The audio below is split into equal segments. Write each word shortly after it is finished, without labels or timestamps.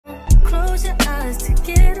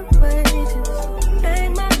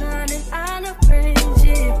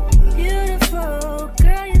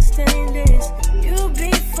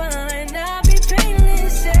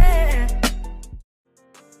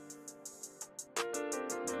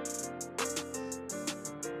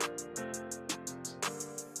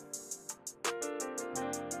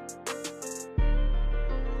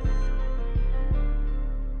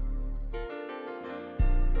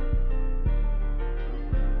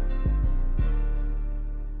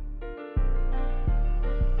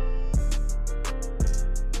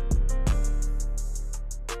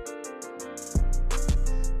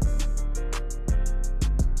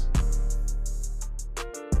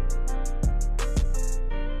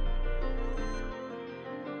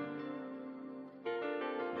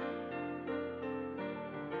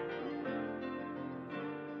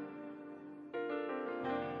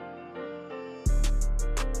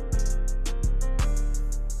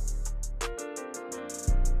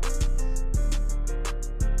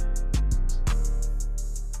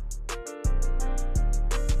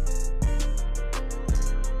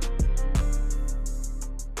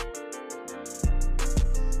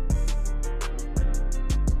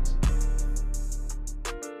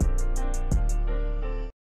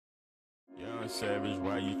Savage,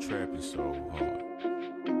 why you trapping so hard?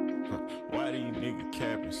 Why these niggas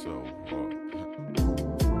capping so hard?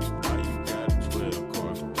 Why you got a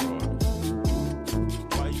 12-car garage?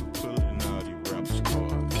 Why you pulling all these rappers'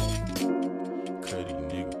 cards? Cut these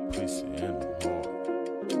niggas pussy and them hard.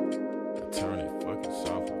 I turn it fucking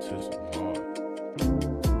soft into some hard.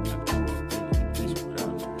 I throw up in this bitch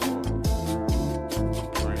without no hard. I'm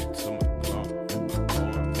praying to my God and my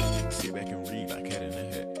heart. Sit back and read like Cat in the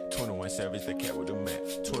Hat. 21 Savage, the cat with the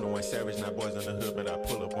mat. 21 Savage, not boys on the hood, but I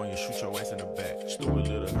pull up on you, shoot your ass in the back. Stew a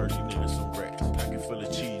little, hurt you niggas some racks. Pocket full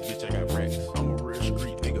of cheese, bitch, I got racks. I'm a real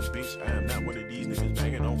street nigga, bitch. I am not one of these niggas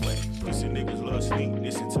banging on wax. Pussy niggas love sneak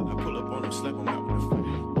this until I pull up on them, slap them out with a fight.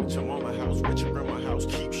 Bitch, I'm on my house, rich around my house.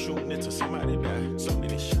 Keep shooting until somebody die. So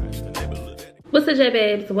many shots, the neighbor look at it. What's up, J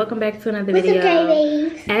babes? Welcome back to another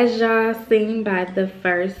video. As y'all seen by the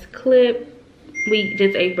first clip, we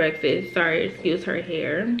just ate breakfast. Sorry, excuse her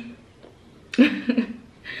hair.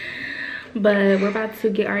 But we're about to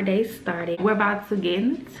get our day started. We're about to get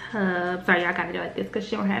in the tub. Sorry, y'all gotta do it like this because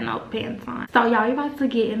she don't have no pants on. So y'all, you're about to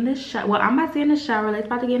get in the shower. Well, I'm about to get in the shower. Let's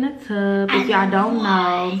about to get in the tub. If y'all don't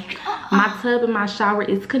know, my tub and my shower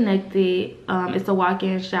is connected. It's a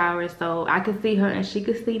walk-in shower, so I can see her and she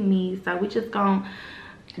can see me. So we just gonna,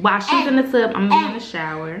 while she's in the tub, I'm gonna be in the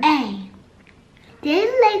shower. Hey,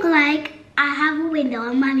 this look like I have a window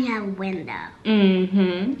and mommy have a window.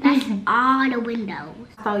 That's all the windows.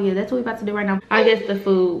 So yeah, that's what we're about to do right now. I guess the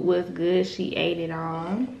food was good. She ate it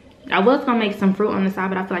all. I was gonna make some fruit on the side,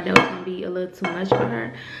 but I feel like that was gonna be a little too much for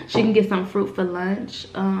her. She can get some fruit for lunch.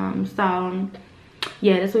 So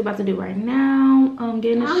yeah, that's what we're about to do right now.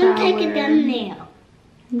 Get in the shower. I'm gonna take a thumbnail.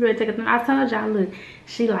 You ready to take a thumbnail? I told y'all, look,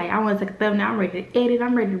 she like, I want to take a thumbnail. I'm ready to edit.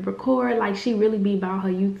 I'm ready to record. Like, she really be about her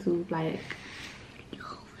YouTube. Like,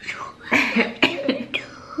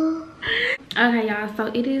 okay, y'all, so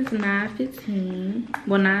it is 9:15,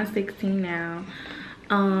 well 9:16 now.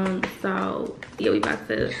 So yeah, we about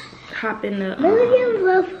to hop in the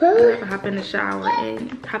hop in the shower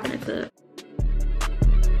and hop in the tub.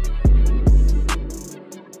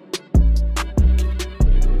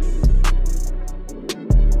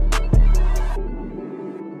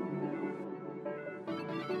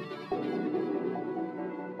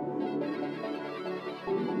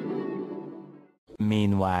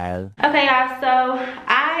 Meanwhile. Okay, y'all, so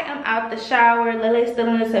I am out the shower. Lily's still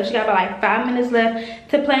in the tub. She got about like 5 minutes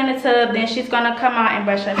left to play in the tub. Then she's gonna come out and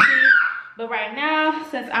brush her teeth. But right now,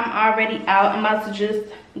 since I'm already out, I'm about to just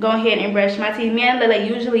go ahead and brush my teeth. Me and Lily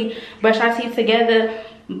usually brush our teeth together,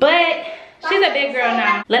 but she's a big girl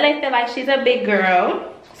now. Lily feel like she's a big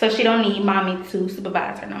girl, so she don't need mommy to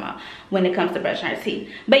supervise her no more when it comes to brushing her teeth.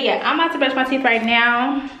 But yeah, I'm about to brush my teeth right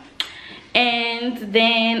now. And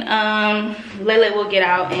then Lily will get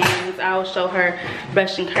out and I'll show her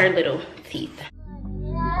brushing her little teeth.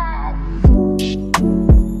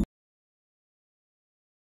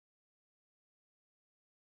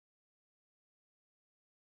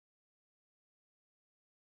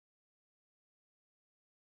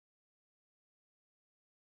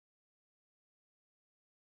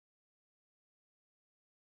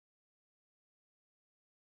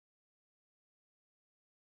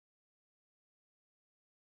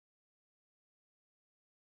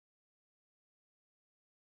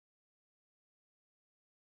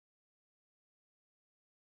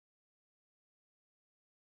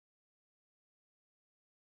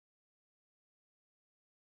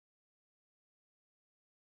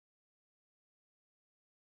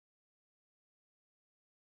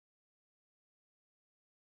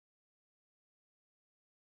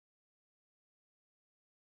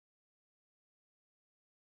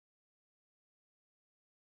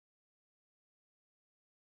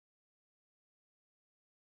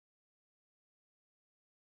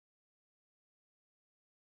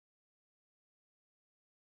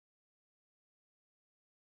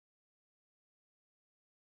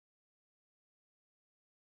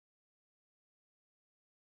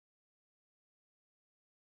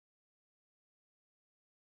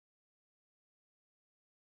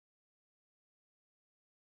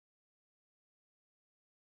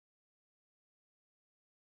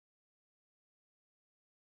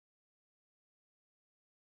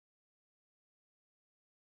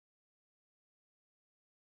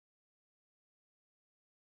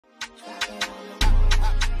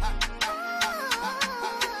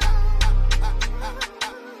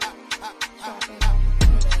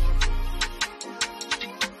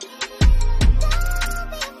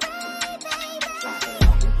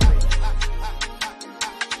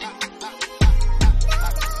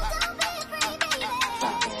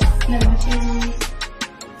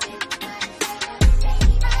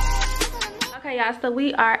 y'all, so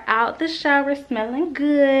we are out the shower smelling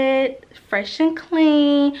good, fresh and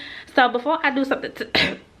clean. So before I do something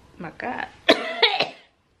to my god.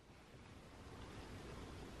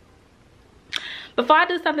 Before I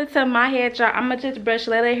do something to my hair, y'all, I'm gonna just brush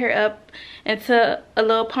Lele hair up into a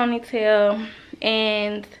little ponytail,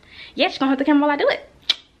 and yeah, she's gonna hold the camera while I do it.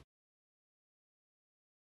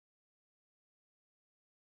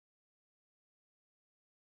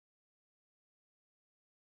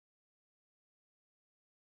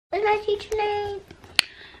 What's my teacher name?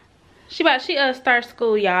 She start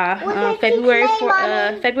school, y'all. February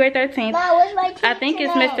 13th. Mom, what's my teacher I think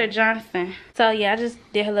it's name? Mr. Johnson. So yeah, I just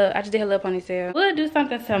did her little ponytail. We'll do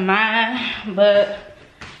something to mine, but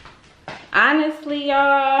honestly,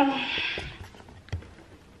 y'all,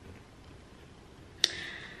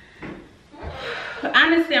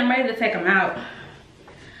 I'm ready to take them out.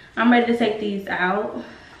 I'm ready to take these out.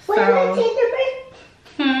 So, What's my teacher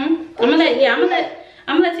name?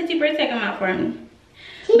 I'm gonna let Titi Bree take them out for me.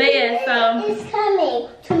 But yeah, so It's coming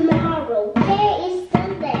tomorrow. Where is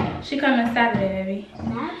Sunday? she coming Saturday, baby.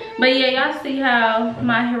 Saturday? But yeah, y'all see how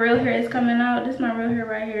my real hair is coming out. This is my real hair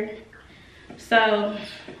right here. So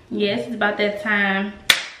yes, it's about that time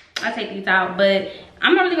I take these out. But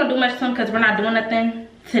I'm not really gonna do much to them because we're not doing nothing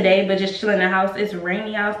today, but just chilling in the house. It's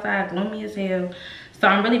rainy outside, gloomy as hell. So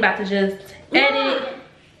I'm really about to just edit.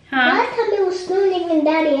 Last time it was snowing in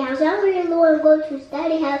Daddy's house. I really want to go to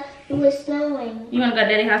Daddy's house. It was snowing. You wanna go to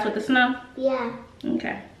Daddy's house with the snow? Yeah.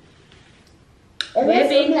 Okay.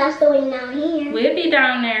 It's not snowing down here. We'll be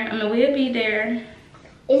down there. We'll be there.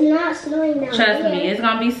 It's not snowing down Trust here. me, it's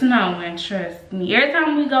gonna be snowing. Trust me. Every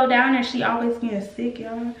time we go down there, she always getting sick,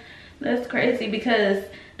 y'all. That's crazy because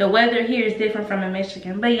the weather here is different from in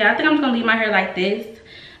Michigan. But yeah, I think I'm just gonna leave my hair like this.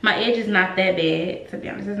 My edge is not that bad, to be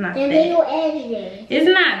honest. It's not And that. then your edges. It's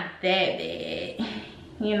not that bad,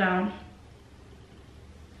 you know.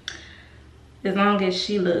 As long as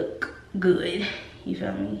she look good, you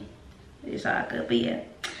feel me? It's all good. But yeah,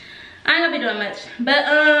 I ain't gonna be doing much. But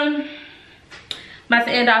about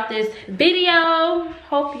to end off this video.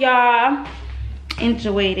 Hope y'all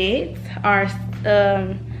enjoyed it. Our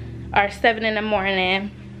 7 in the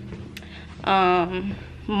morning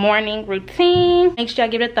morning routine. Make sure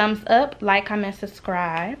y'all give it a thumbs up, like, comment,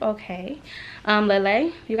 subscribe. Okay.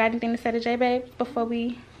 Lele, you got anything to say to J Babe before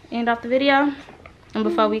we end off the video? And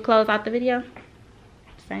before we close out the video?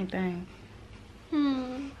 Same thing.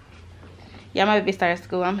 Yeah, my baby started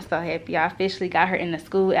school. I'm so happy. I officially got her into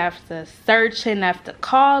school after searching, after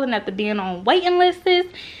calling, after being on waiting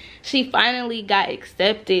lists. She finally got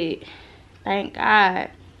accepted. Thank God.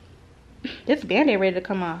 This Band-Aid ready to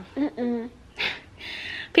come off.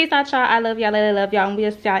 Peace out, y'all. I love y'all. I love y'all. And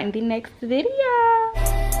we'll see y'all in the next video.